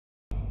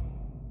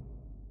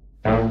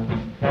Hi,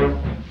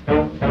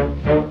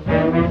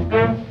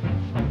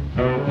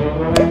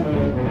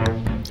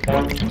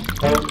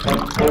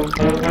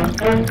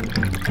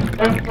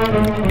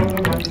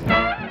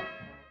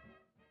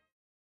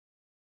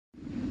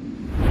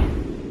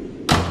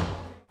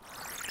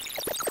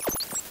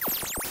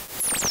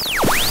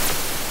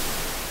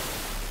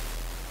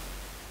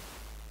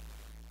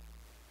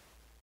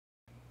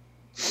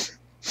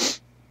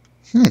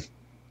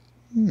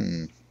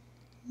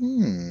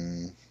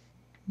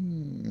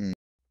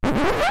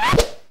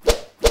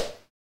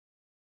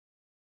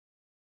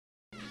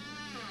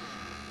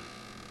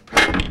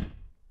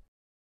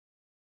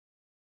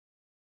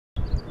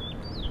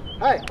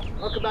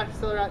 welcome back to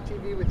Cellar Rat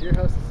TV with your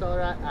host, Cellar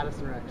Rat,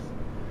 Addison Rex.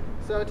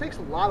 So it takes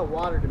a lot of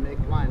water to make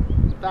wine.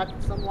 In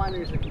fact, some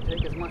wineries it can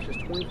take as much as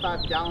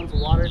 25 gallons of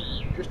water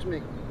just to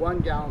make 1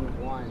 gallon of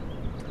wine.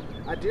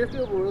 At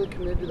Deerfield, we're really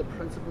committed to the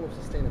principle of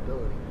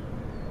sustainability.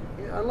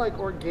 Unlike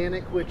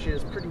organic, which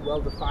is pretty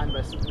well defined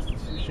by some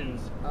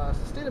institutions,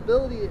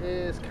 sustainability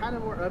is kind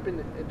of more up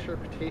in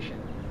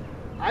interpretation.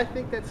 I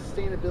think that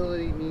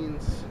sustainability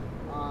means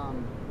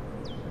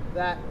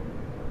that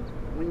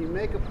when you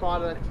make a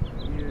product,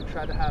 you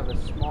try to have as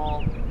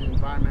small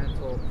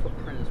environmental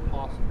footprint as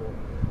possible,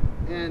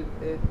 and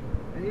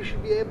you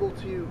should be able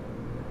to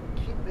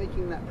keep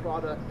making that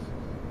product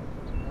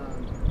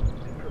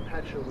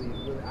perpetually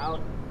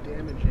without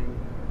damaging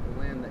the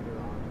land that you're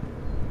on.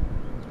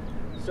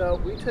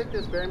 So we took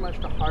this very much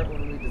to heart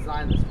when we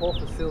designed this whole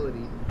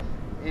facility,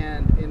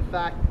 and in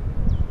fact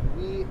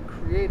we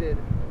created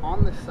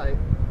on the site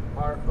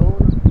our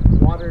own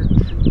water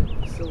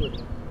treatment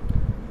facility.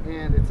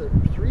 And it's a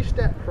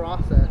 3-step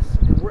process,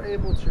 and we're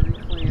able to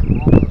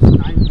reclaim almost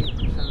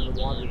 98% of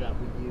the water that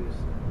we use.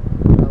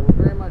 We're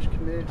very much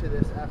committed to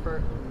this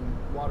effort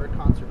in water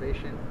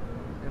conservation.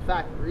 In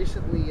fact,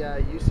 recently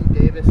UC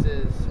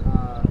Davis's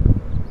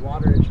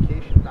Water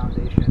Education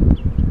Foundation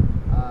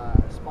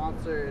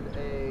sponsored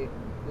a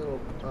little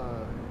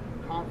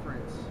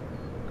conference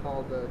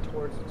called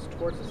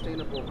Towards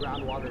Sustainable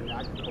Groundwater and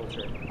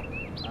Agriculture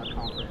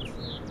conference.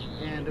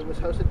 And it was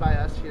hosted by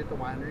us here at the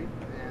winery,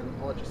 and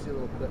I'll let you see a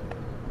little clip.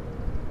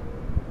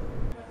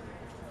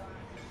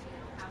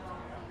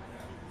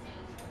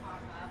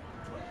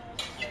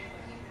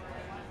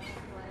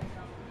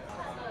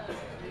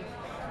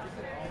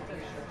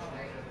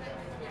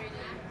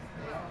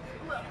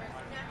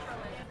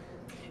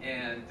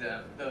 And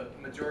the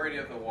majority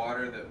of the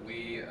water that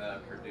we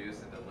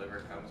produce and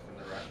deliver comes from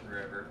the Russian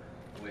River,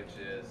 which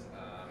is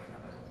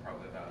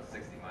probably about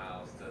 60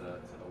 miles to the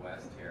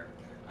west here.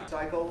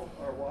 Recycle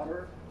our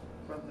water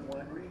from the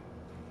winery.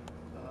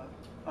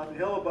 On the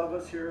hill above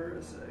us here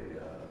is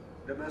a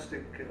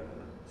domestic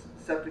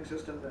septic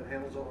system that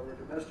handles all our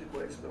domestic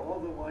waste, but all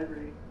the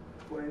winery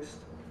waste,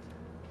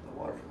 the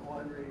water from the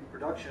winery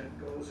production,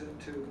 goes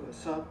into a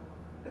sump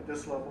at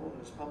this level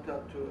and is pumped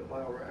up to a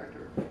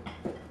bioreactor.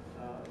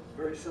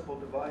 Very simple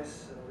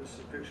device. There's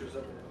some pictures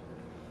of it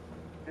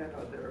in the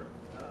handout there.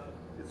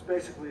 It's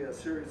basically a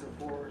series of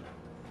 4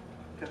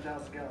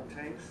 10,000-gallon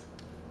tanks.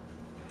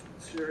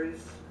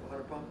 Series,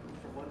 water pump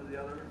from one to the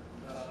other.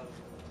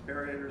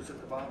 Aerators at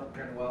the bottom.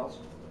 And wells,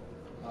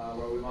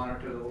 where we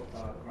monitor the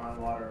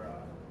groundwater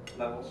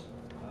levels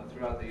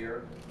throughout the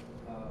year.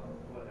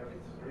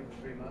 Every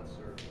 3 months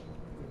or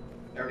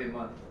every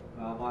month?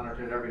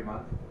 Monitored every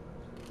month.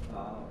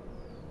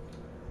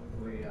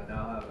 We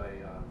now have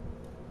a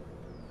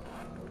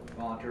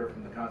volunteer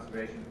from the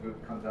conservation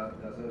group comes out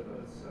and does it, but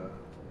it's a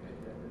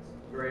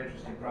very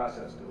interesting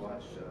process to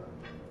watch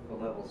the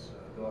levels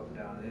go up and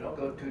down. And they don't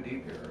go too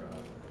deep here.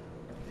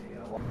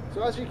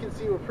 So as you can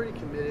see, we're pretty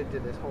committed to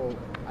this whole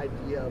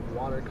idea of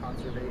water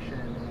conservation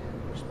and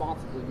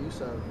responsible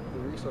use of the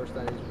resource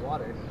that is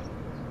water.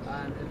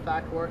 And in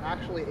fact, we're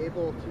actually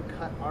able to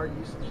cut our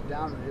usage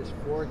down to just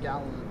 4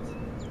 gallons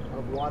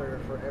of water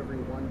for every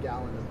 1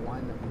 gallon of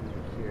wine that we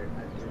make here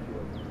at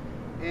Deerfield.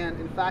 And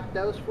in fact,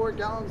 those 4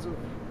 gallons of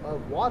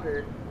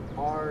water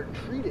are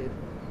treated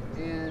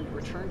and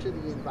returned to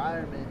the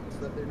environment so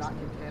that they're not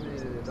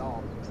contaminated at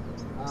all.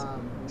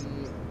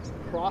 We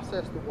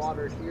process the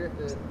water here at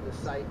the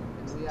site,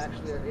 and we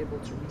actually are able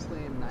to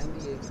reclaim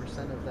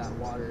 98% of that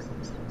water,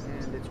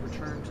 and it's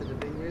returned to the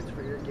vineyards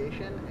for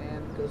irrigation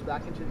and goes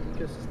back into the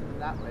ecosystem in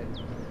that way.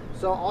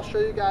 So I'll show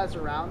you guys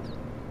around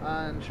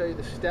and show you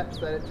the steps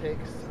that it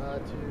takes to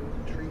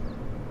treat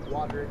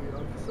water in your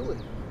own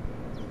facility.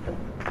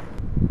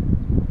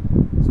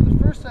 So the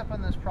first step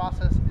in this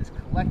process is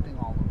collecting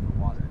all of the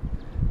water.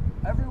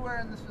 Everywhere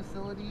in this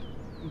facility,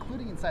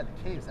 including inside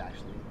the caves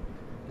actually,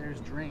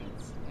 there's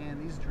drains, and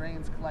these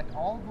drains collect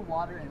all of the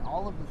water, and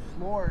all of the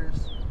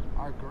floors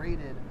are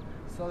graded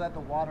so that the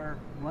water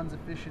runs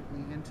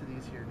efficiently into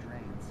these here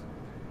drains.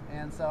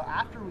 And so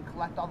after we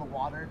collect all the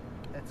water,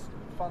 it's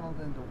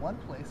funneled into one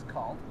place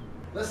called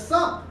the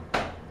sump.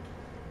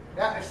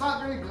 Yeah, it's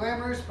not very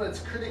glamorous, but it's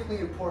critically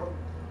important.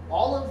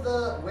 All of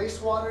the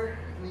wastewater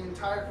in the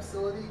entire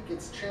facility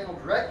gets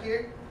channeled right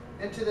here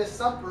into this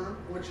sump room,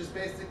 which is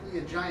basically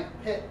a giant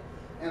pit,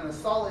 and the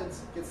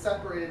solids get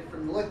separated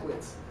from the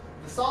liquids.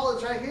 The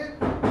solids right here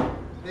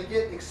They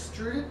get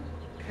extruded,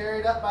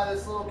 carried up by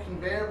this little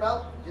conveyor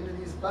belt into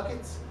these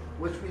buckets,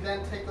 which we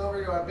then take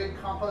over to our big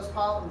compost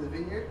pile in the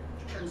vineyard,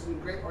 which turns into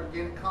great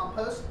organic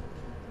compost.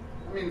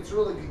 I mean, it's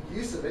really good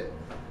use of it.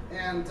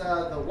 And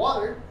the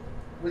water,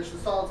 which the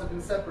solids have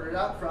been separated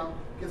out from,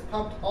 gets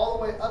pumped all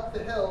the way up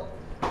the hill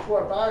to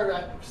our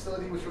bioreactor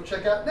facility, which we'll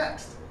check out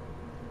next.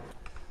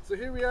 So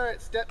here we are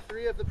at step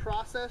 3 of the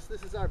process.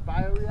 This is our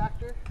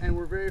bioreactor, and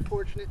we're very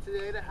fortunate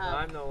today to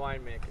have... No, I'm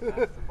the winemaker,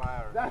 that's the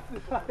bioreactor. That's the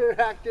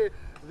bioreactor.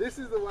 This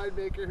is the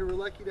winemaker who we're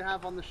lucky to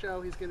have on the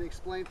show. He's going to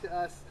explain to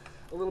us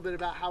a little bit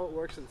about how it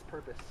works and its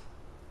purpose.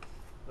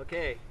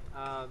 Okay,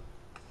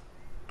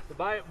 the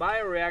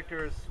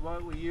bioreactor is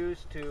what we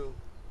use to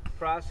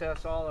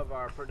process all of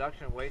our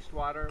production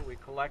wastewater. We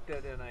collect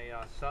it in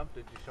a sump.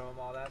 Did you show them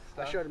all that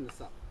stuff? I showed him the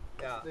sump.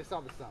 Yeah. They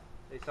saw the sump.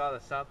 They saw the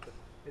sump.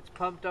 It's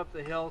pumped up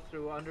the hill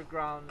through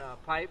underground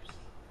pipes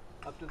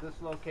up to this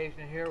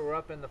location here. We're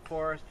up in the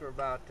forest. We're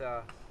about,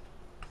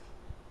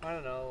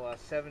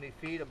 70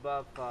 feet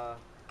above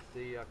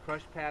the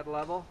crush pad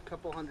level. A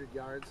couple hundred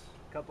yards.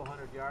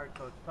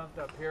 So it's pumped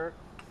up here.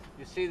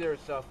 You see there's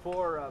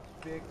 4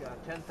 big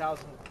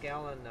 10,000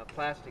 gallon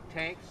plastic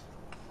tanks,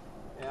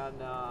 and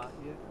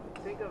you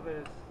think of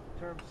it in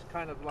terms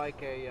kind of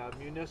like a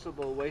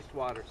municipal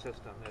wastewater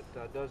system.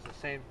 It does the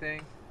same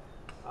thing.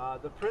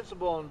 The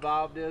principle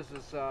involved is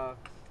the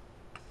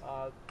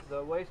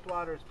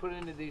wastewater is put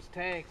into these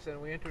tanks,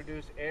 and we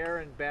introduce air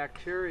and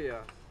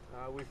bacteria.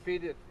 We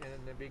feed it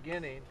in the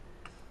beginning,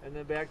 and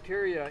the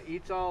bacteria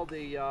eats all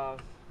the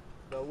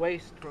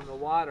waste from the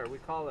water. We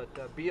call it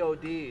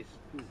BODs,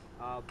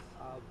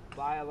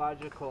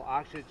 biological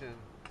oxygen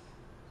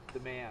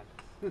demand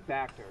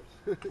factors.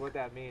 What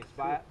that means,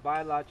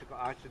 biological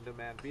oxygen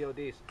demand,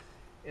 BODs.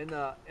 In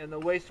the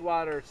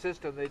wastewater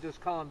system, they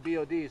just call them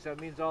BODs. That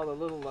means all the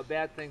little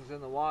bad things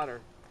in the water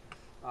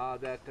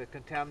that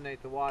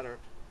contaminate the water,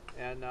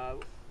 and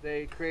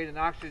they create an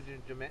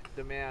oxygen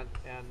demand,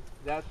 and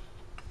that's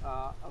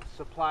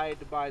supplied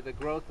by the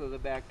growth of the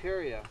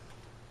bacteria.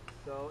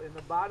 So in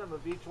the bottom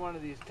of each one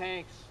of these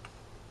tanks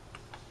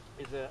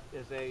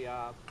is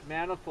a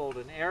manifold,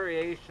 an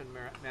aeration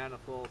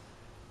manifold,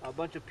 a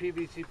bunch of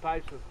PVC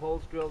pipes with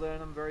holes drilled in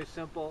them, very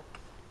simple.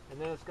 And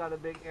then it's got a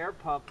big air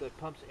pump that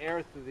pumps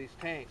air through these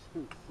tanks.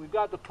 We've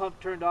got the pump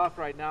turned off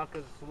right now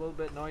because it's a little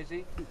bit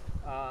noisy.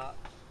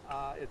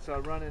 It's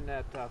running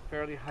at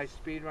fairly high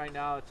speed right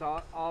now. It's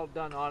all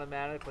done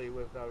automatically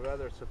with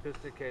rather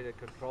sophisticated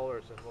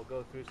controllers, and we'll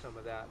go through some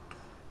of that.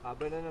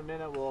 But in a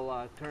minute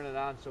we'll turn it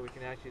on so we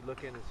can actually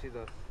look in and see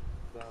the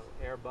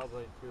air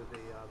bubbling through the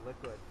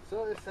liquid.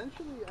 So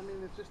essentially, I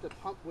mean, it's just a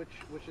pump which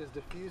is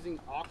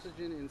diffusing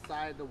oxygen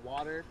inside the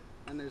water,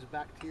 and there's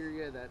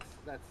bacteria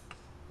that's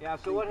Yeah,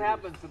 so what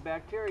happens, the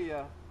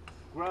bacteria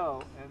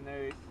grow and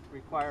they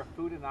require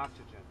food and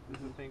oxygen.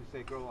 These are the things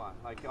they grow on,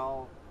 like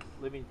all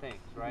living things,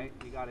 right?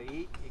 You gotta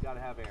eat, you gotta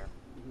have air.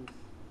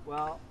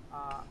 Well,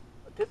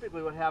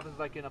 typically what happens,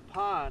 like in a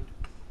pond,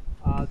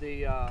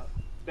 the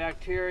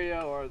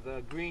bacteria or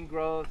the green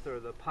growth or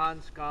the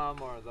pond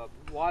scum or the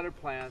water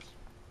plants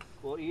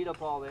will eat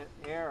up all the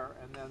air,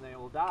 and then they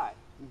will die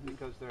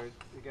because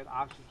they get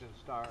oxygen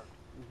starved.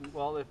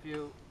 Well, if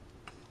you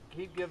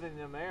keep giving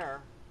them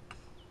air,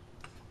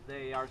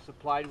 they are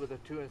supplied with the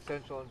 2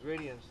 essential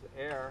ingredients: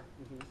 the air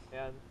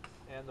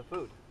and the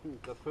food.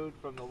 The food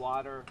from the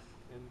water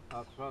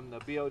and from the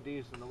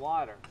BODs in the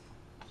water.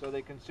 So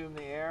they consume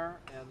the air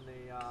and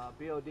the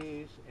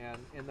BODs, and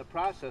in the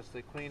process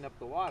they clean up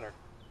the water.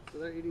 So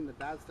they're eating the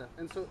bad stuff.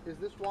 And so is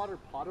this water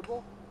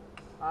potable?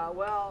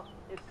 Well,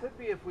 it could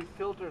be if we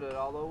filtered it,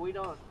 although we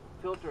don't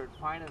filter it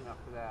fine enough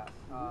for that.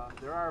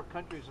 There are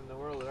countries in the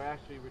world that are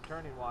actually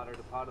returning water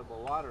to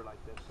potable water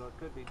like this, so it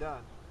could be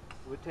done.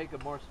 It would take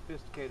a more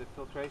sophisticated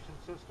filtration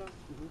system.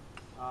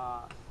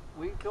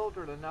 We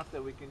filter it enough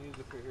that we can use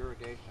it for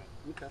irrigation.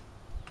 Okay.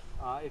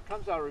 It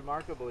comes out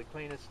remarkably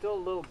clean. It's still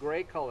a little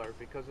gray color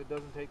because it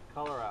doesn't take the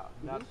color out.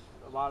 And that's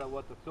a lot of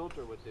what the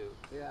filter would do.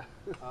 Yeah.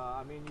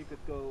 I mean, you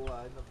could go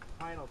in the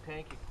final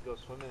tank. You could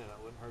go swimming in it.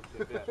 It wouldn't hurt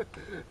you a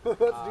bit.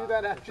 Let's do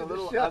that after it's a the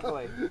little show.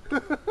 ugly.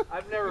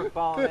 I've never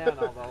fallen in,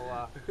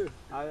 although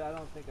I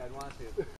don't think I'd want to.